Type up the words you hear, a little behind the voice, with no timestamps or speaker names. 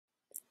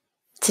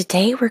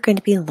Today we're going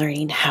to be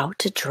learning how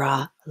to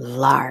draw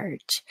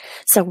large.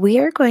 So we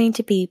are going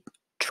to be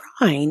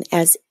drawing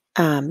as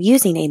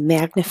using a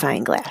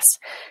magnifying glass.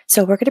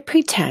 So we're going to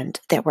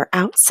pretend that we're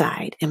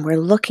outside and we're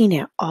looking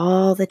at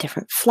all the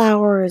different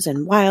flowers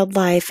and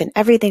wildlife and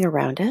everything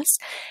around us,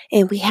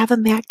 and we have a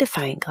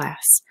magnifying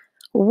glass.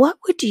 What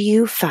would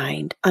you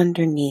find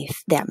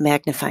underneath that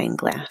magnifying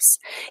glass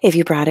if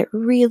you brought it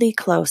really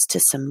close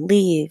to some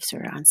leaves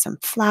or on some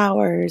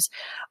flowers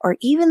or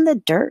even the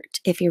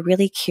dirt if you're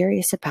really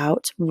curious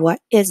about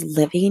what is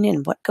living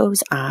and what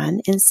goes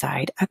on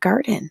inside a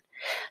garden?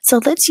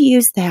 So let's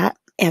use that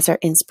as our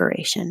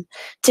inspiration.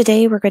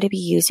 Today we're going to be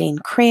using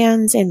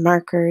crayons and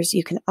markers.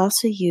 You can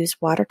also use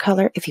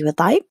watercolor if you would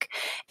like,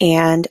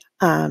 and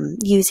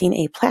using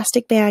a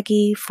plastic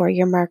baggie for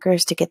your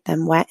markers to get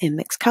them wet and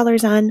mix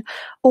colors on,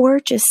 or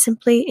just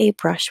simply a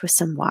brush with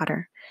some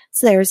water.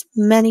 So there's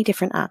many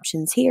different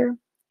options here,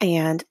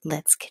 and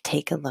let's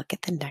take a look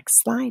at the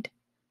next slide.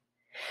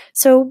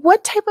 So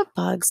what type of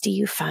bugs do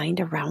you find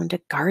around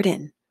a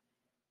garden?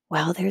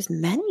 Well, there's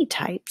many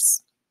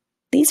types.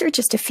 These are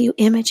just a few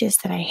images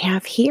that I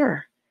have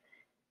here.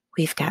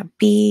 We've got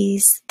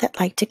bees that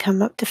like to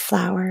come up to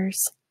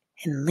flowers,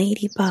 and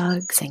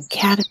ladybugs and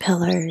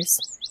caterpillars.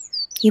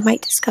 You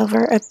might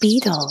discover a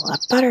beetle, a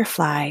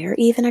butterfly, or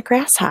even a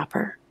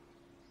grasshopper.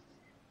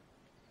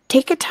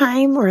 Take a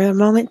time or a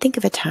moment, think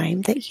of a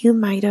time that you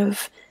might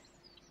have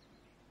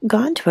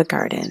gone to a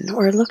garden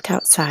or looked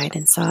outside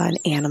and saw an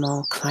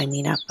animal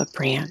climbing up a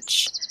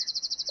branch,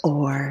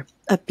 or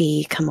a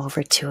bee come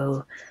over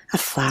to a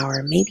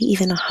flower, maybe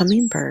even a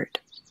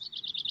hummingbird.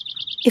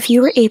 If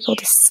you were able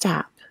to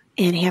stop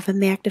and have a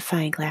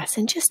magnifying glass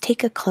and just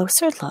take a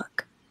closer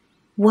look,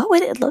 what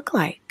would it look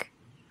like?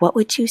 What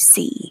would you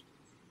see?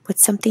 Would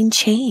something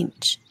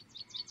change?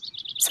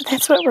 So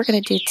that's what we're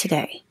going to do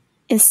today.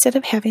 Instead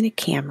of having a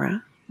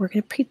camera, we're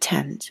going to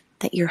pretend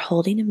that you're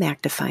holding a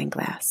magnifying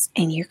glass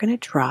and you're going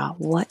to draw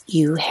what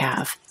you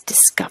have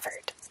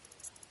discovered.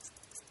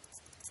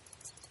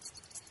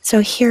 So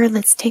here,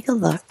 let's take a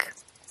look.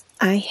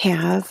 I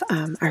have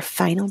our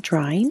final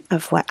drawing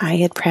of what I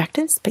had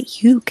practiced,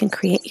 but you can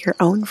create your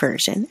own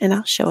version, and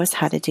I'll show us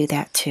how to do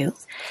that too.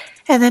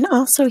 And then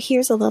also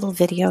here's a little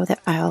video that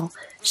I'll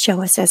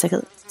show us as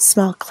a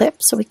small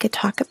clip so we could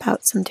talk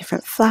about some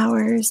different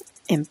flowers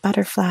and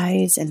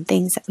butterflies and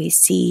things that we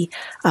see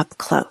up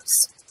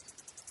close.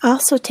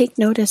 Also take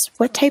notice,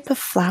 what type of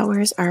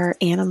flowers are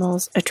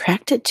animals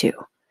attracted to?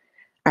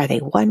 Are they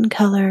one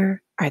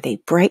color? Are they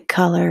bright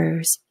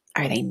colors?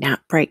 Are they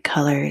not bright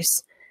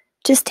colors?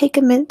 Just take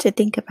a minute to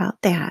think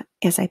about that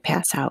as I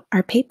pass out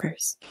our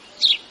papers.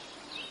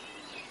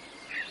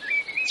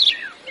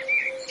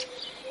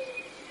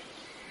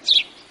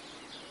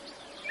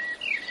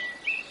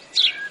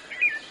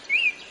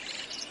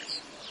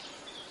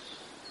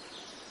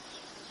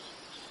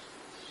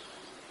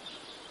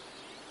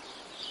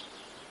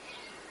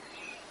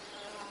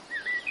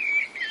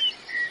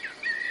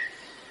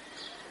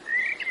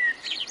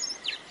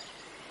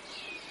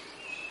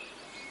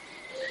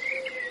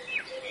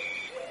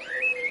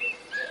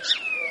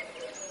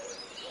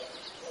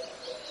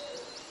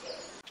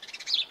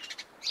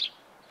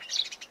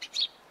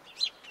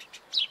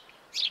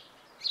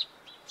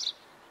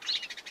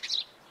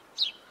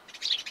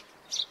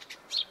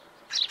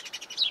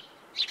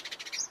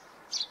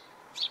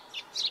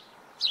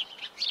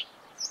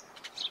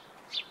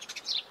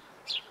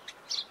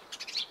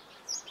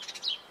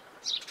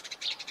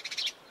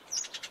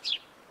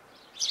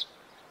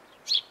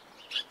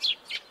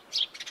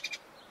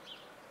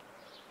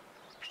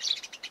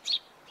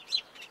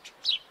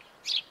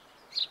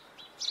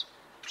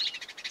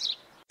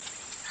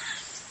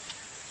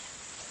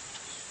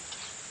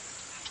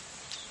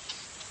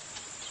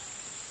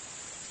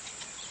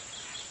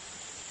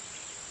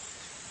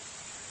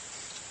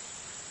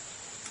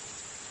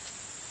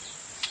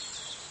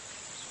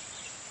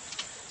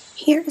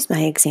 Here's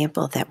my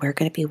example that we're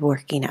going to be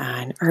working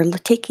on or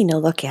taking a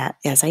look at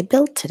as I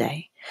build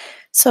today.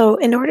 So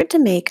in order to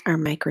make our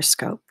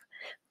microscope,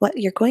 what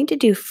you're going to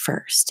do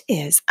first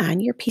is on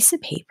your piece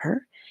of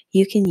paper,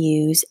 you can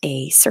use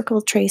a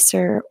circle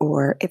tracer,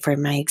 or for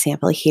my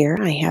example here,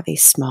 I have a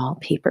small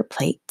paper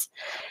plate,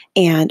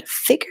 and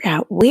figure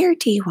out, where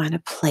do you want to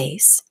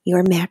place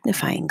your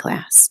magnifying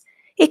glass?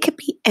 It could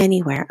be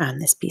anywhere on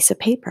this piece of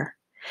paper.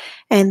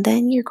 And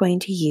then you're going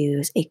to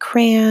use a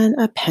crayon,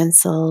 a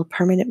pencil,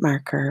 permanent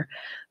marker,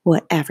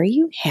 whatever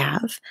you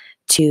have,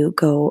 to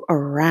go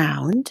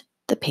around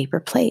the paper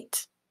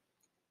plate.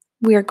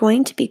 We are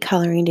going to be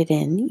coloring it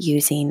in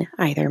using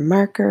either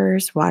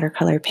markers,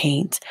 watercolor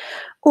paint,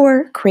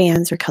 or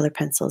crayons or color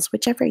pencils,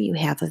 whichever you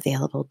have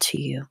available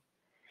to you.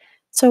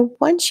 So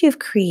once you've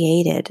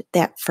created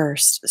that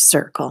first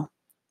circle,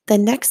 the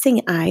next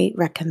thing I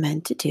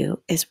recommend to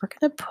do is we're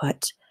going to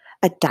put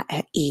a dot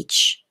at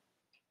each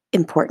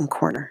important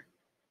corner.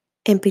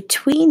 In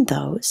between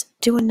those,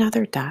 do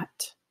another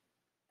dot.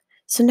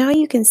 So now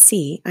you can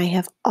see I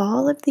have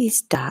all of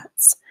these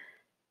dots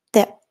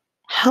that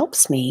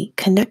helps me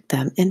connect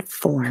them and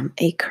form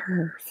a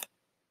curve.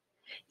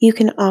 You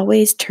can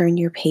always turn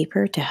your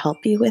paper to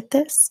help you with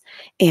this.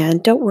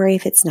 And don't worry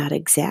if it's not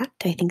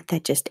exact. I think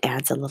that just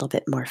adds a little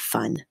bit more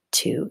fun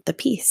to the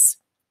piece.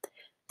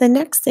 The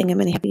next thing I'm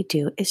going to have you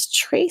do is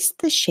trace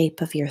the shape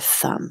of your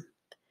thumb,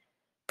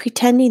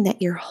 pretending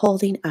that you're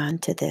holding on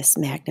to this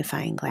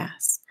magnifying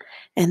glass.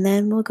 And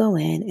then we'll go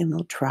in and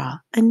we'll draw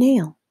a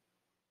nail.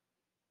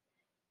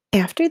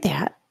 After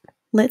that,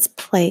 let's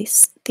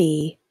place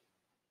the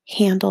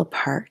handle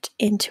part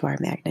into our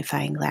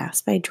magnifying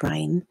glass by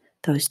drawing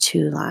those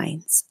two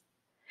lines.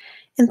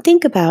 And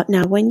think about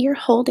now when you're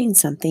holding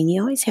something,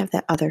 you always have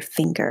that other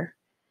finger.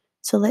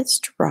 So let's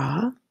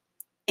draw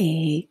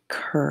a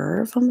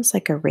curve, almost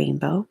like a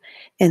rainbow,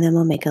 and then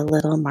we'll make a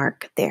little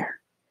mark there.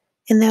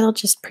 And that'll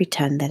just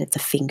pretend that it's a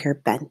finger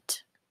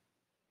bent.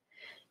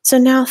 So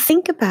now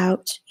think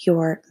about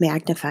your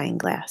magnifying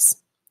glass.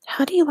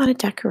 How do you want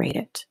to decorate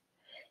it?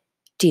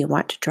 Do you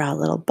want to draw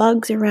little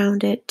bugs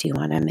around it? Do you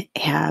want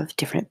to have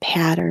different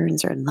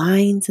patterns or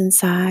lines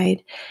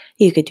inside?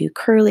 You could do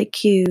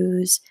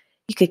curlicues.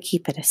 You could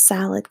keep it a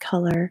solid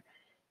color.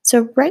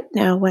 So right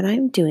now what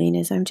I'm doing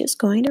is I'm just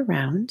going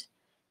around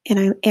and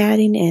I'm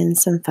adding in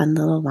some fun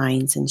little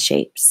lines and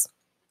shapes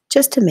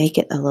just to make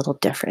it a little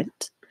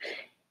different.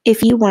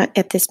 If you want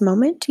at this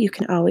moment, you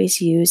can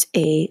always use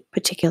a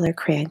particular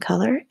crayon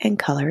color and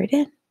color it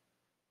in.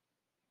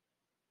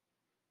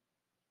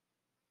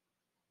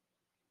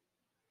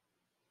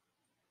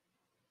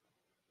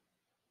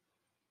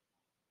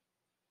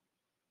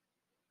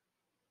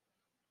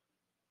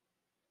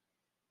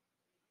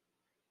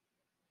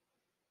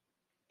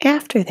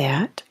 After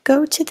that,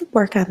 go to the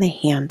work on the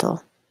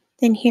handle.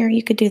 And here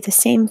you could do the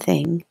same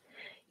thing.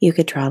 You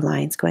could draw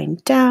lines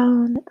going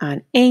down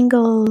on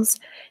angles,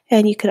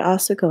 and you could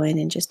also go in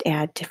and just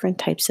add different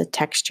types of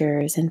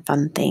textures and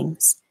fun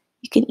things.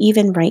 You can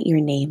even write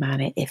your name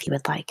on it if you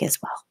would like as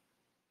well.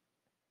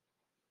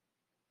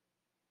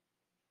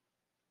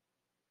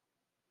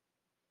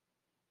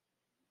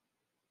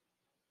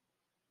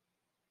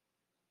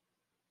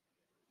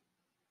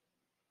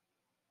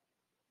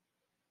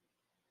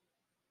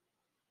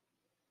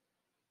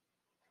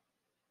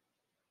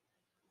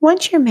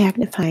 Once your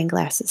magnifying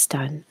glass is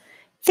done,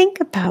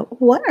 think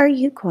about what are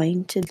you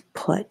going to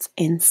put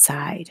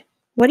inside?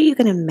 What are you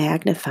going to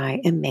magnify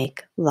and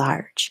make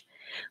large?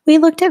 We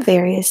looked at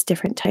various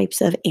different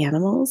types of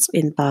animals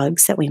and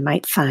bugs that we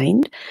might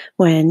find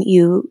when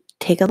you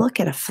take a look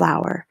at a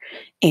flower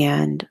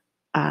and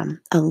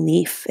a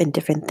leaf and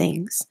different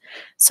things.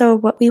 So,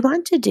 what we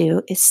want to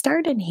do is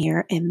start in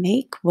here and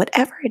make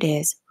whatever it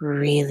is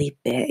really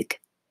big.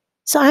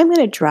 So, I'm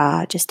going to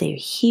draw just a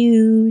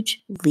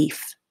huge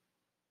leaf.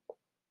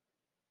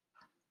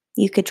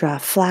 You could draw a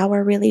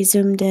flower really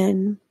zoomed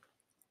in.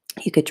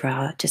 You could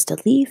draw just a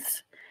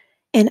leaf.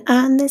 And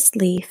on this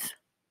leaf,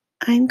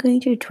 I'm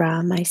going to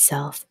draw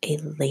myself a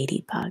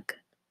ladybug.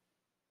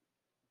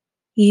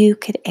 You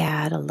could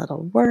add a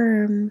little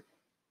worm.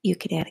 You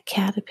could add a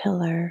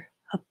caterpillar,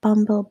 a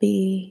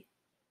bumblebee,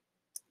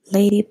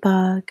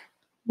 ladybug,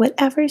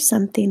 whatever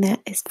something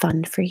that is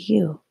fun for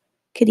you.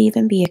 Could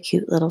even be a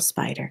cute little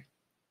spider.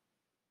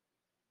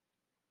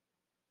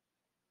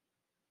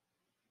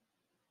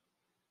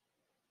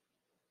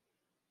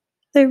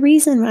 The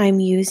reason I'm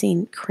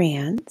using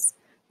crayons,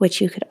 which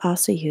you could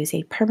also use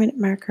a permanent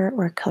marker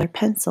or a color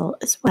pencil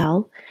as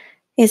well,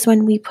 is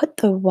when we put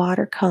the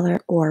watercolor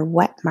or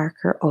wet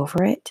marker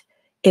over it,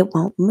 it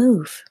won't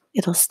move.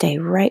 It'll stay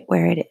right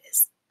where it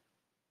is.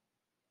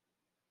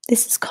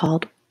 This is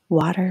called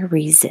water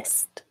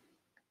resist.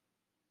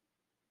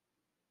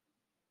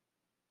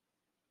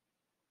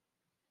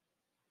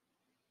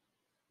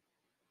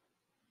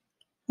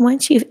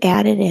 Once you've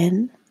added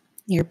in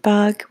your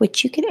bug,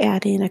 which you could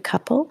add in a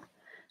couple,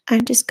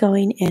 I'm just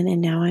going in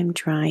and now I'm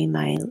drawing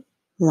my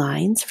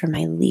lines for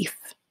my leaf.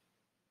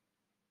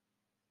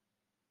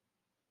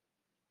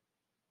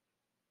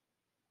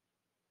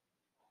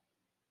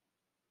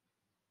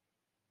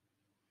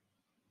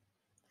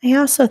 I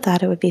also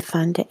thought it would be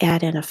fun to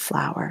add in a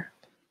flower.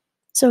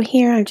 So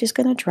here I'm just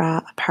going to draw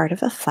a part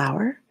of a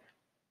flower.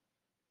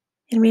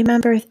 And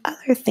remember,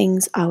 other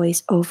things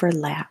always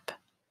overlap.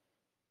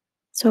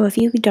 So if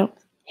you don't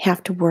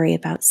have to worry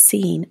about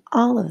seeing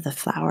all of the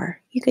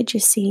flower, you could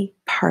just see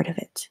part of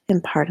it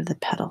and part of the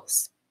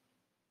petals.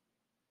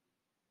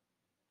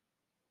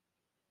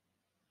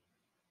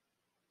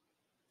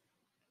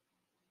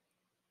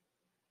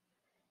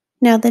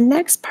 Now the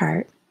next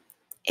part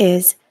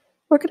is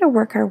we're going to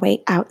work our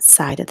way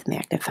outside of the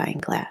magnifying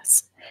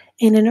glass.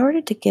 And in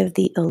order to give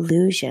the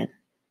illusion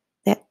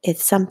that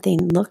it's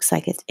something looks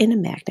like it's in a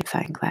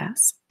magnifying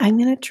glass, I'm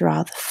going to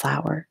draw the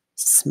flower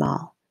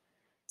small.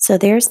 So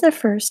there's the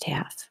first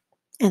half,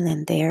 and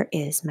then there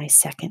is my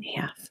second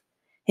half.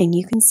 And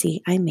you can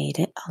see I made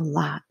it a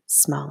lot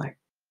smaller.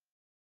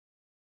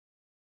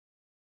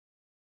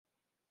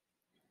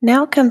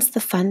 Now comes the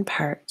fun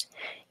part.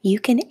 You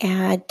can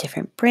add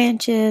different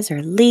branches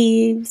or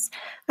leaves.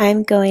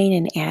 I'm going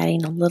and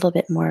adding a little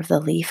bit more of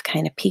the leaf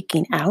kind of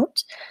peeking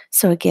out,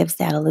 so it gives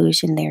that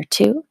illusion there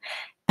too.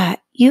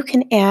 You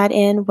can add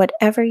in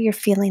whatever you're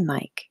feeling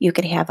like. You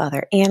could have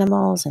other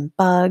animals and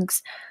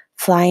bugs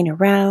flying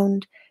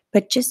around,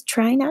 but just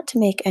try not to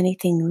make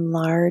anything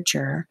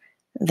larger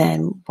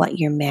than what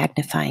your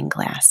magnifying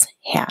glass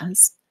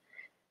has.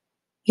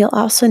 You'll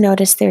also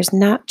notice there's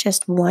not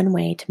just one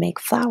way to make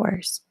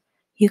flowers.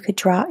 You could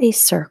draw a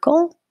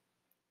circle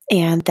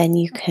and then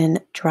you can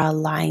draw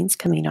lines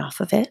coming off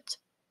of it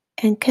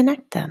and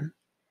connect them.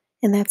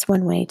 And that's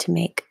one way to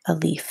make a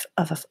leaf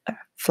of a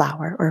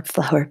flower or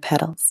flower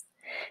petals.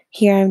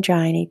 Here I'm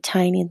drawing a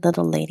tiny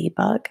little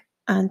ladybug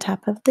on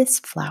top of this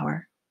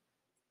flower.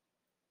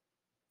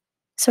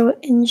 So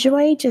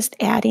enjoy just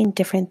adding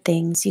different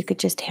things. You could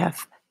just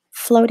have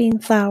floating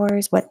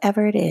flowers,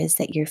 whatever it is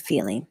that you're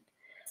feeling.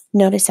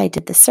 Notice I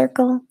did the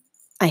circle,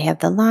 I have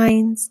the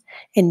lines,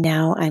 and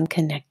now I'm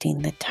connecting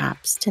the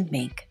tops to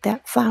make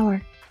that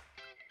flower.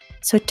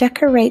 So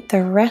decorate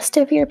the rest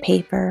of your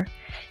paper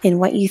in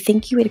what you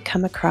think you would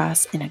come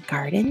across in a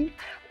garden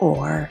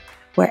or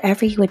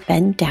wherever you would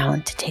bend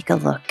down to take a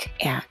look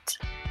at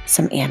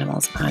some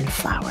animals on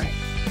flower.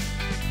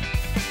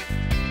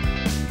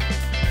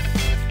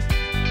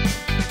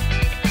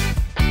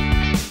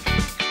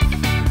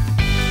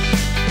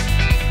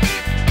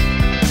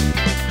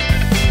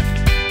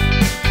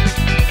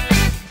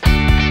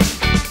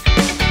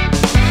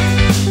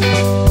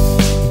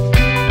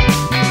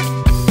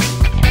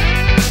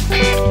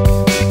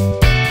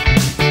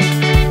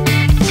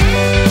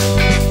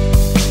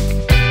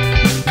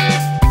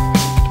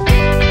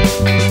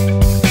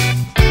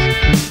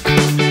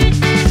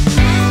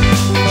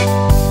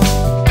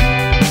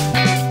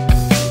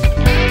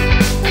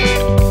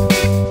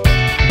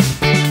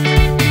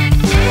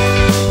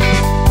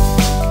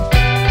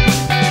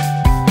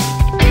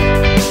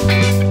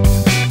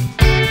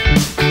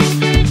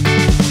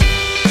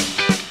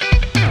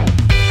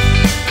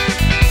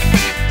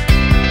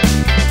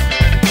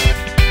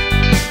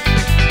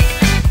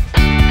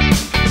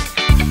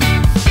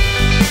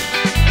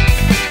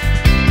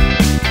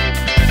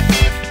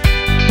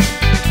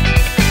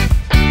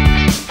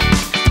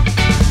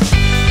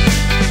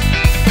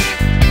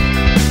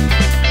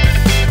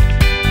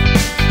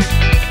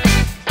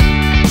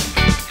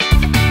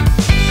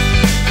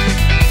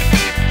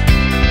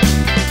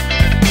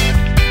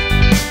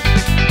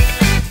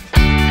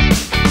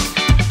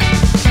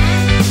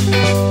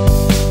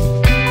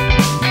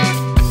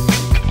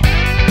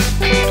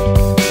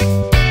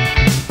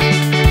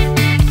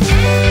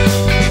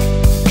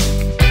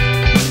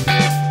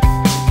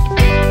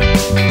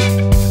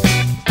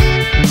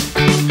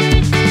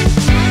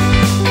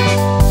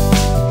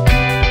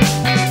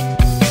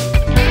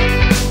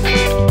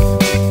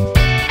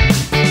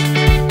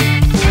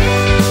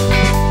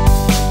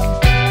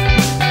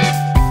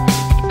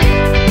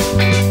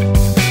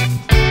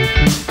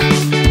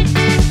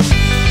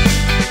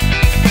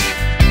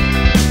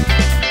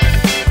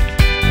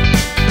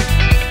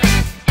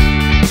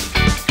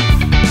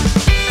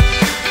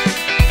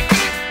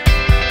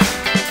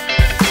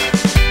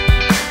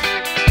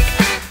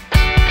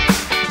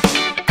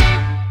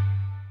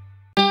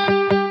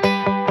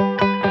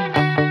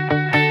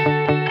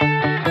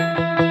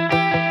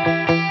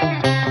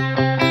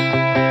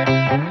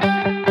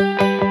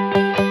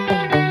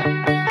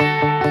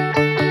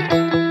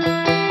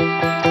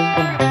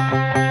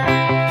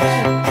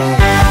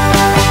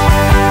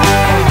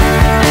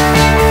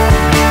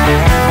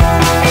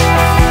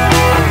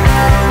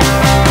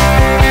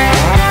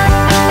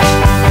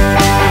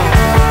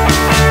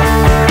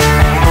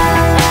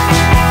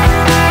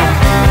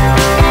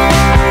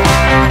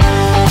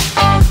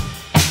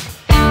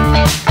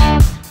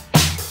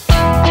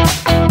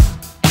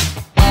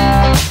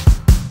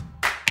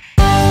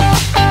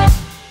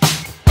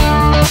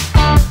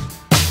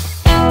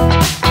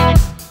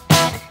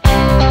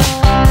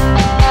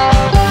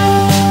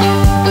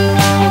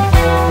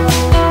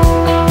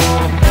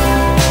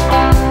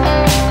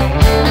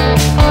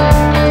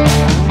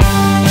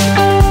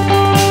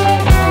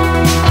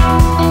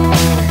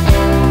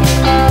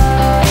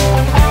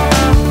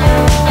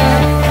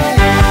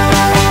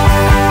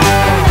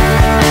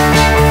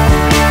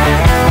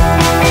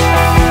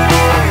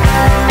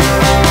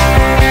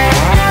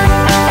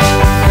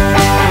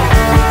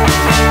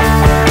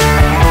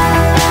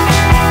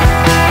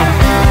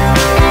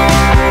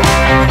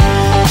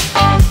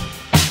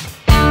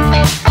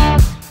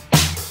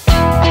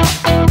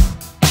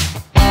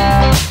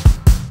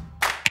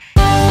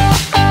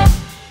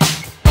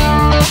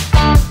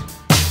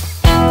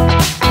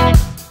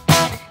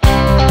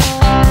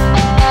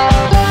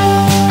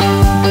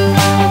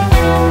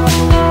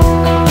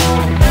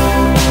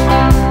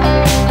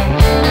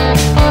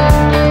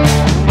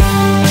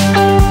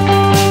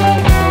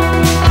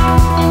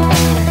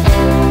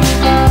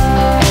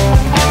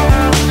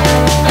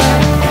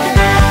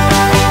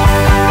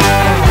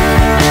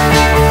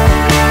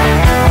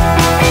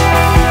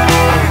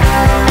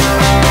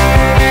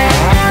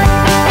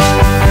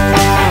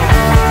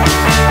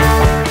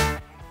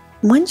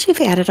 Once you've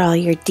added all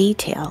your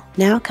detail,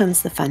 now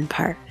comes the fun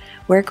part.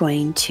 We're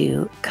going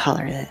to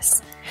color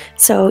this.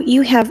 So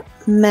you have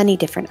many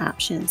different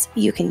options.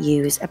 You can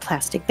use a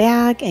plastic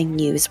bag and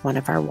use one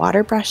of our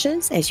water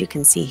brushes, as you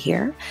can see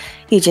here.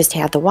 You just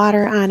have the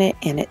water on it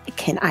and it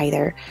can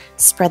either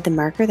spread the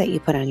marker that you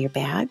put on your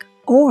bag,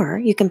 or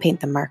you can paint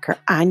the marker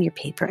on your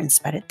paper and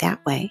spread it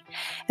that way.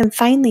 And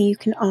finally, you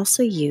can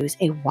also use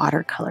a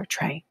watercolor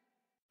tray.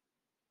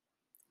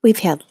 We've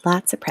had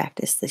lots of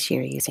practice this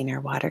year using our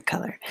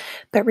watercolor.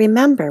 But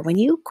remember, when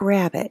you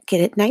grab it,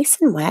 get it nice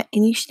and wet,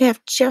 and you should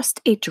have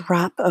just a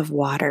drop of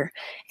water.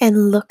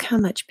 And look how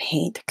much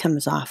paint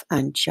comes off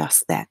on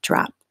just that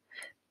drop.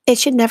 It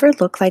should never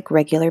look like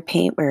regular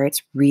paint where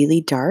it's really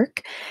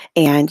dark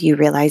and you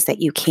realize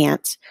that you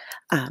can't,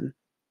 um,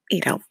 you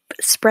know,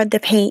 spread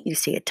the paint. You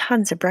see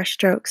tons of brush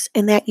strokes,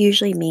 and that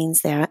usually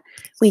means that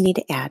we need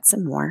to add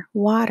some more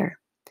water.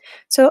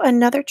 So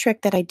another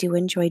trick that I do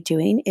enjoy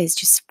doing is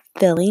just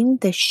filling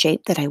the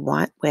shape that I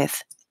want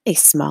with a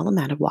small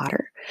amount of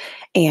water.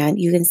 And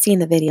you can see in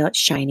the video it's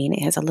shining.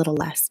 It has a little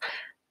less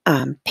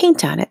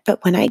paint on it.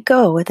 But when I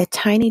go with a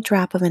tiny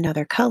drop of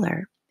another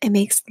color, it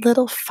makes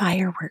little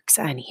fireworks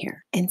on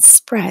here and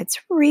spreads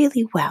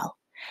really well.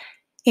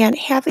 And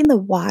having the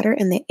water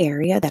in the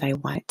area that I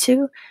want it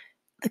to,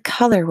 the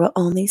color will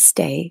only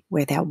stay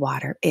where that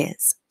water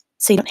is.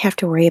 So you don't have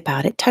to worry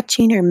about it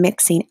touching or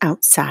mixing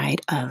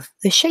outside of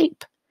the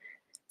shape.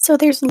 So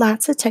there's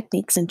lots of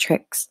techniques and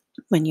tricks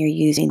when you're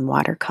using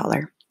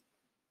watercolor.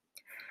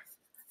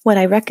 What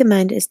I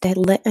recommend is to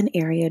let an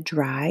area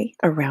dry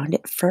around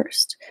it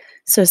first.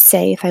 So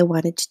say if I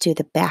wanted to do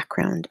the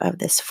background of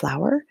this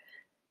flower,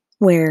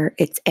 where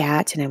it's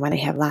at and I want to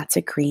have lots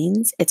of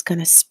greens, it's going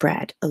to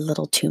spread a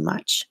little too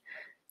much.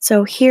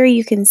 So here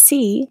you can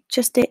see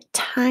just a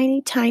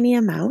tiny, tiny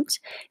amount,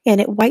 and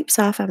it wipes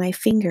off on my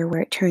finger where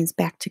it turns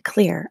back to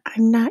clear.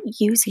 I'm not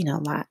using a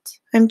lot.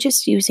 I'm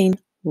just using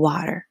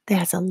water that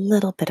has a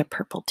little bit of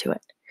purple to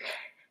it.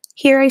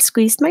 Here I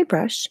squeezed my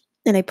brush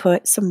and I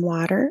put some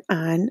water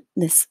on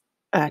this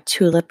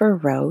tulip or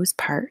rose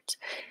part,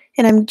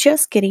 and I'm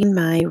just getting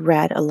my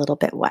red a little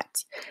bit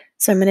wet.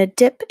 So I'm going to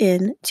dip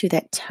into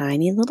that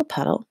tiny little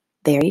puddle.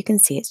 There you can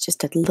see it's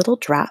just a little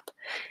drop.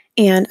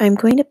 And I'm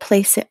going to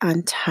place it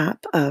on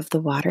top of the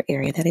water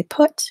area that I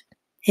put.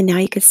 And now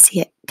you can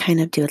see it kind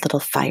of do a little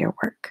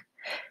firework.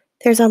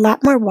 There's a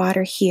lot more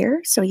water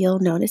here, so you'll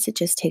notice it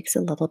just takes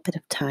a little bit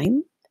of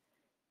time.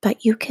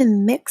 But you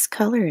can mix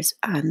colors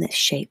on this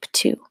shape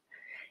too.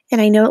 And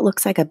I know it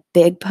looks like a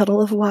big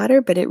puddle of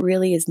water, but it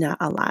really is not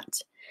a lot.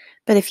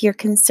 But if you're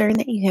concerned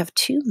that you have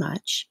too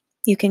much,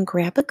 you can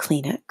grab a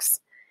Kleenex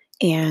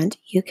and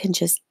you can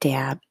just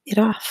dab it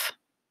off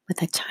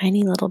with a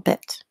tiny little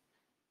bit.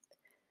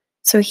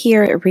 So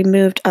here it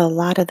removed a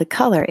lot of the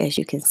color, as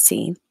you can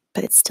see,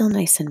 but it's still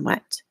nice and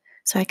wet.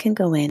 So I can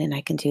go in and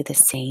I can do the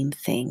same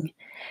thing.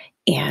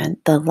 And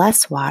the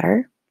less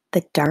water,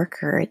 the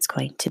darker it's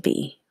going to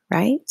be,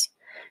 right?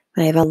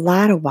 When I have a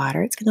lot of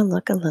water, it's going to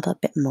look a little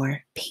bit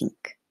more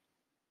pink.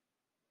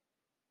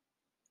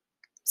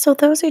 So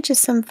those are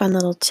just some fun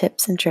little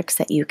tips and tricks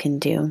that you can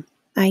do.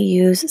 I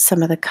use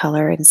some of the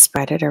color and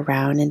spread it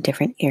around in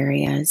different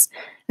areas.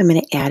 I'm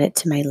going to add it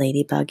to my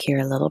ladybug here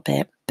a little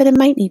bit, but it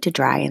might need to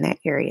dry in that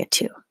area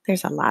too.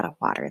 There's a lot of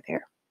water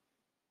there.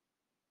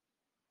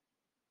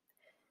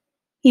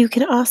 You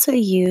can also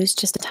use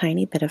just a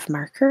tiny bit of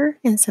marker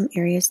in some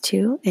areas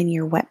too, and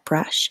your wet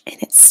brush,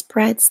 and it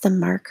spreads the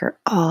marker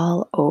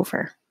all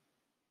over.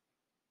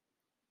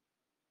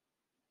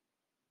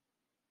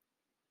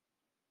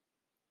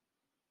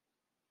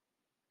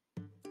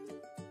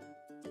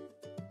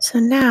 So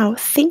now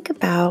think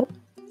about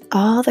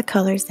all the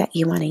colors that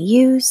you want to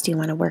use. Do you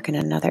want to work in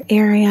another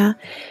area?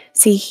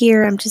 See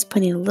here, I'm just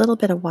putting a little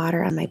bit of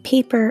water on my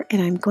paper,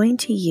 and I'm going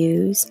to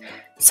use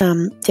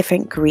some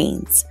different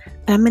greens.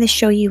 But I'm going to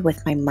show you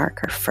with my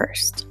marker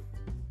first.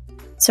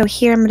 So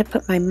here I'm going to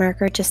put my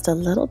marker just a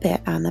little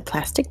bit on the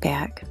plastic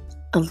bag.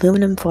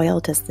 Aluminum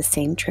foil does the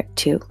same trick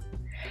too.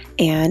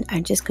 And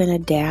I'm just going to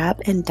dab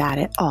and dot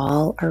it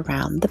all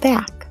around the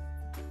back.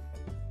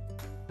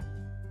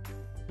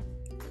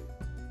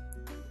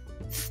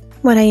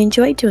 What I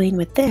enjoy doing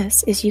with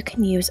this is you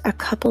can use a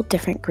couple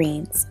different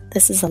greens.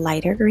 This is a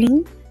lighter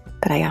green,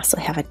 but I also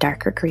have a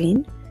darker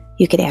green.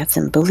 You could add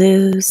some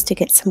blues to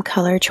get some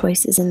color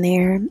choices in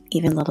there.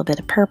 Even a little bit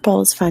of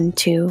purple is fun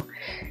too.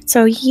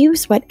 So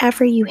use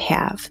whatever you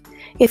have.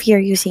 If you're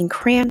using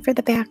crayon for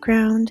the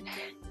background,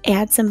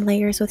 add some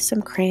layers with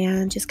some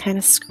crayon. Just kind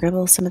of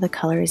scribble some of the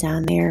colors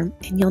on there,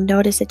 and you'll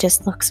notice it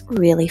just looks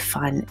really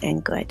fun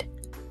and good.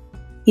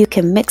 You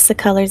can mix the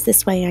colors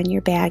this way on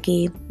your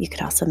baggie. You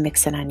could also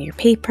mix it on your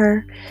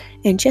paper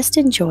and just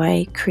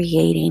enjoy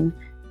creating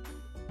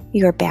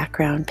your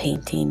background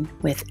painting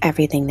with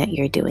everything that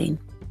you're doing.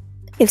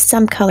 If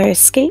some color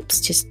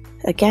escapes, just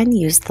again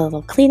use the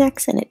little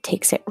Kleenex and it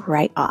takes it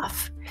right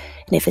off.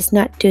 And if it's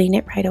not doing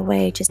it right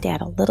away, just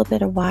add a little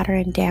bit of water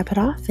and dab it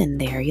off,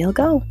 and there you'll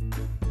go.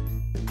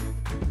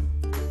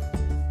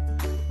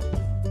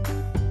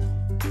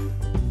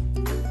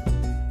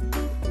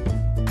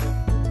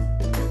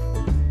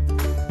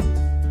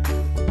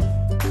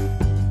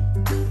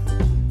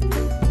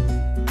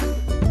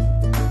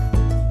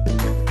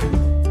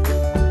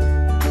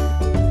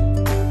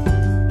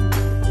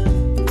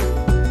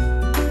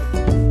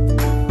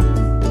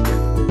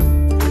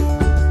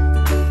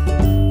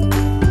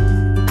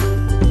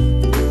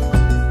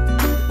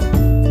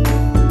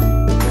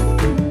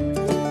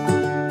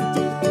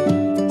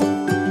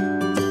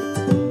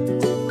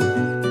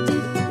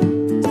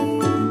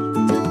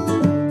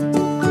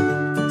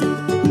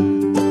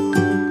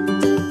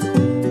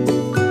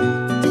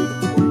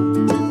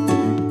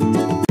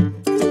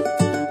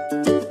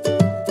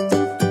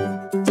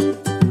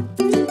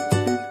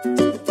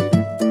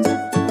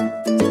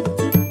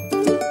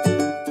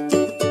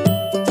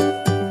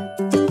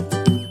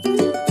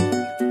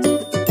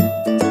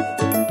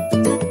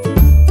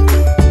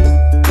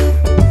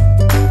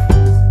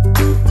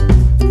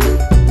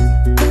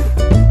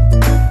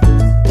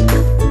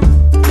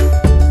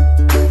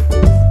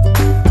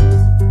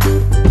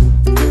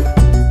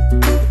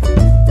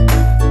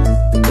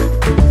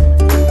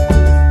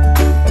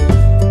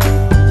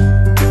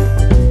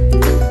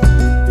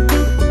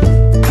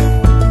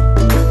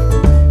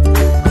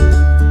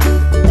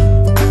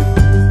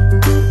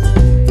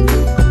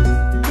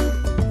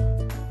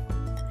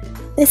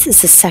 This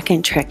is the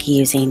second trick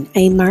using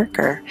a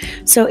marker.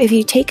 So if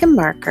you take a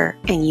marker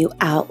and you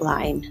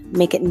outline,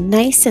 make it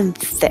nice and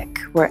thick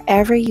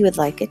wherever you would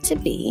like it to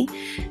be,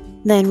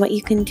 then what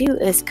you can do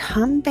is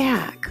come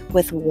back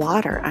with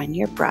water on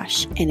your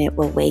brush and it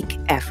will wake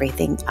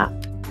everything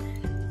up.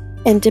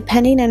 And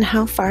depending on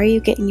how far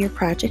you get in your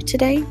project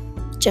today,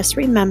 just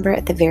remember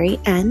at the very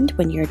end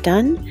when you're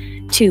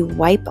done to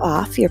wipe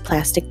off your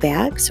plastic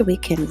bag so we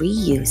can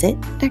reuse it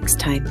next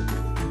time.